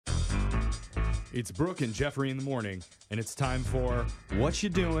It's Brooke and Jeffrey in the morning, and it's time for What You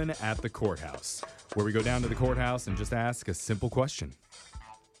Doing at the Courthouse, where we go down to the courthouse and just ask a simple question.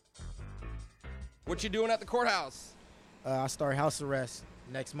 What you doing at the courthouse? I start house arrest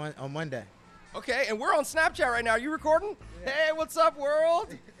next month on Monday. Okay, and we're on Snapchat right now. Are you recording? Yeah. Hey, what's up, world?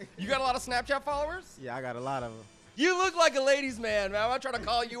 You got a lot of Snapchat followers? Yeah, I got a lot of them. You look like a ladies' man, man. I'm not trying to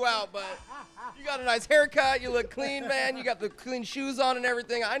call you out, but you got a nice haircut. You look clean, man. You got the clean shoes on and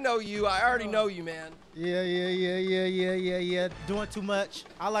everything. I know you. I already know you, man. Yeah. Doing too much.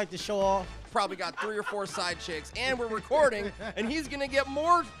 I like to show off. Probably got 3 or 4 side chicks, and we're recording, and he's gonna get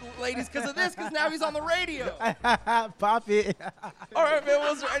more ladies because of this, because now he's on the radio. Pop it. All right, man.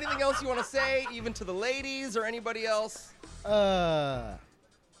 Was there anything else you want to say, even to the ladies or anybody else?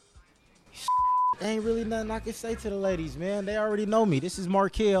 Ain't really nothing I can say to the ladies, man. They already know me. This is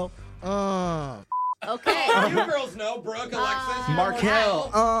Markel. Okay. You girls know Brooke, Alexis.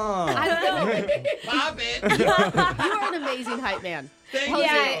 Markel. I don't know. Bob it. You are an amazing hype man. Thank Jose,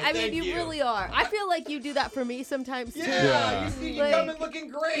 you. I mean, Thank you really are. I feel like you do that for me sometimes, too. Yeah, you see, you Like, come in looking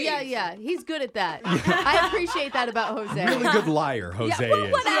great. Yeah. He's good at that. I appreciate that about Jose. Really good liar, Jose Yeah, well,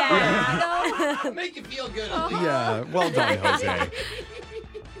 is. whatever. Yeah. You know? Make you feel good. At least. Yeah, well done, Jose.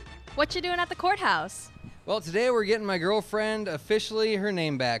 What you doing at the courthouse? Well, today we're getting my girlfriend officially her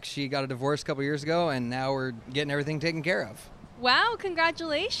name back. She got a divorce a couple years ago, and now we're getting everything taken care of. Wow,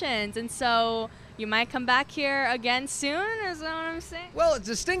 congratulations. And so you might come back here again soon? Is that what I'm saying? Well, it's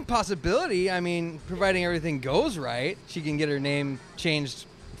a distinct possibility. I mean, providing everything goes right, she can get her name changed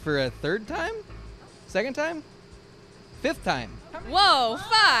for a 3rd time? 2nd time? 5th time. Whoa,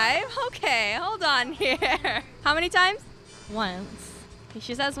 5? Okay, hold on here. How many times? Once.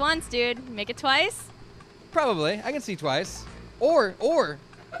 She says once, dude. Make it twice? Probably. I can see twice. Or,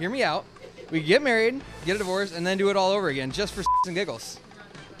 hear me out. We get married, get a divorce, and then do it all over again, just for and giggles.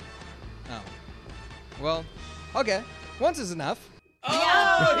 Oh. Well, okay. Once is enough.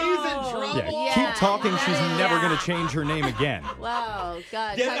 Oh, he's in trouble. Yeah, keep talking. She's never going to change her name again. Wow,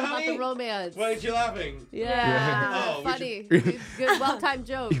 God. Get Talk it, about honey? the romance. Why aren't you laughing? Yeah. Oh, we Funny. Good, well-timed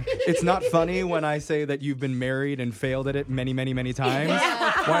joke. It's not funny when I say that you've been married and failed at it many, many, many times.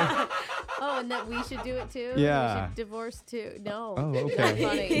 Yeah. Why? Oh, and that we should do it, too? Yeah. We should divorce, too. No. Oh, Not okay.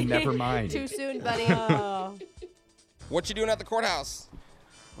 funny. Never mind. Too soon, buddy. What you doing at the courthouse?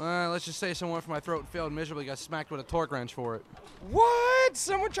 Let's just say someone from my throat failed miserably, got smacked with a torque wrench for it. What?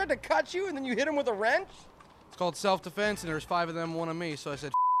 Someone tried to cut you and then you hit him with a wrench? It's called self-defense, and there's 5 of them, 1 of me, so I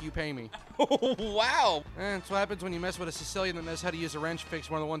said, you pay me. Wow. And that's what happens when you mess with a Sicilian that knows how to use a wrench to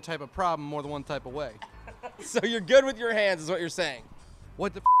fix more than one type of problem, more than one type of way. So you're good with your hands is what you're saying.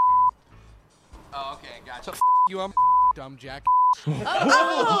 What the Oh, okay, gotcha. So you, I'm dumb jack. Oh,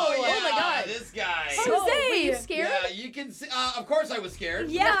 oh my God. This guy. Oh, were you scared? Yeah, you can see. Of course I was scared.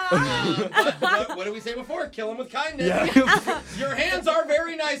 Yeah. But what did we say before? Kill him with kindness. Yeah. Your hands are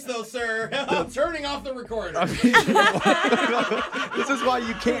very nice, though, sir. I'm turning off the recorder. This is why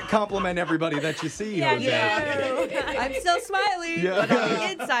you can't compliment everybody that you see, Jose. Yeah. I'm still smiling, Yeah. but on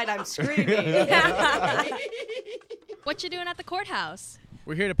the inside, I'm screaming. What you doing at the courthouse?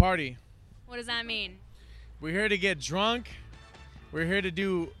 We're here to party. What does that mean? We're here to get drunk. We're here to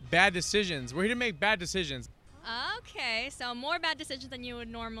do bad decisions. We're here to make bad decisions. Okay, so more bad decisions than you would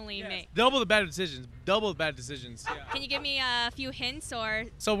normally make. Double the bad decisions. Double the bad decisions. Yeah. Can you give me a few hints or?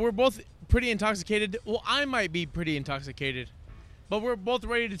 So we're both pretty intoxicated. Well, I might be pretty intoxicated. But we're both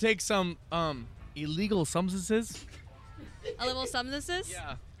ready to take some illegal substances. A little substances?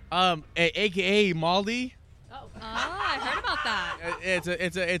 Yeah. AKA Molly. Oh, I heard about that.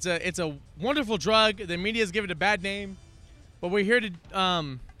 It's a wonderful drug. The media's give it a bad name, but we're here to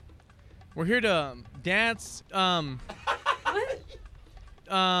dance. Is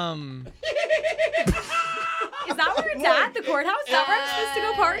that where it's at? The courthouse? Is that where I'm supposed to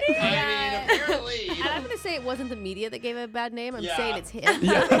go party? I mean, apparently. And I'm going to say it wasn't the media that gave it a bad name. I'm Yeah. saying it's him in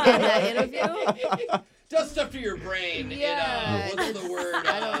that interview. Does stuff to your brain. Yeah. What's the word?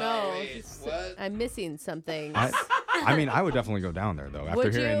 I don't know. Wait, what? I'm missing something. I mean, I would definitely go down there, though, after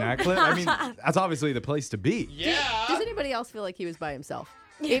Would hearing you? that clip. I mean, that's obviously the place to be. Yeah. Does anybody else feel like he was by himself?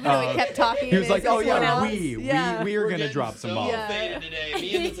 Even though he kept talking. He was like, and oh, someone yeah, else? we're We're going to getting drop some so balls. Yeah. faded today.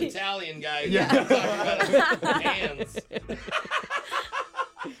 Me and this Italian guy. Yeah. Talking about his hands.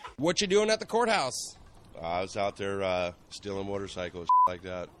 What you doing at the courthouse? I was out there stealing motorcycles, like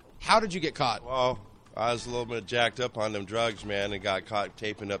that. How did you get caught? Well, I was a little bit jacked up on them drugs, man, and got caught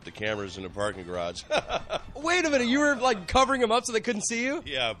taping up the cameras in the parking garage. Wait a minute, you were like covering them up so they couldn't see you?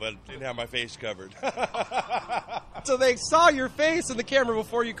 Yeah, but didn't have my face covered. So they saw your face in the camera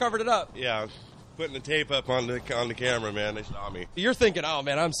before you covered it up. Yeah, putting the tape up on the camera, man. They saw me. You're thinking, oh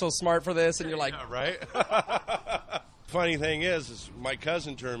man, I'm so smart for this, and you're like, Yeah, right? Funny thing is my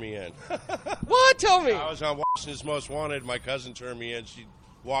cousin turned me in. what? Tell me. I was on Washington's Most Wanted. My cousin turned me in. She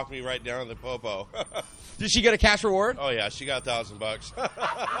walked me right down to the popo. Did she get a cash reward? Oh yeah, she got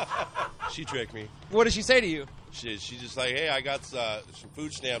 $1,000. She tricked me. What did she say to you? She just like, hey, I got some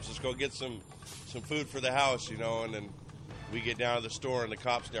food stamps. Let's go get some food for the house, you know. And then we get down to the store, and the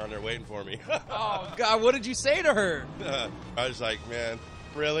cop's down there waiting for me. Oh God, what did you say to her? I was like, man,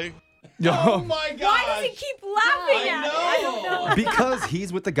 really? Oh my God! Why does he keep laughing at it? I don't know. Because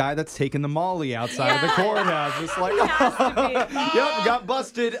he's with the guy that's taking the molly outside of the Yeah. courthouse. It's like, It has to be. yep, got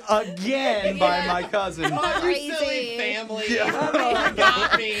busted again by my cousin. Crazy. family. Yeah. You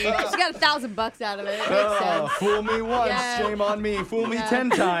got me. She got $1,000 out of it. It makes Oh, sense. fool me once, Yeah. shame on me. Fool me Yeah. 10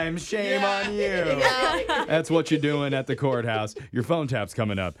 times, shame on you. Yeah. That's what you're doing at the courthouse. Your phone tap's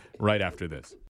coming up right after this.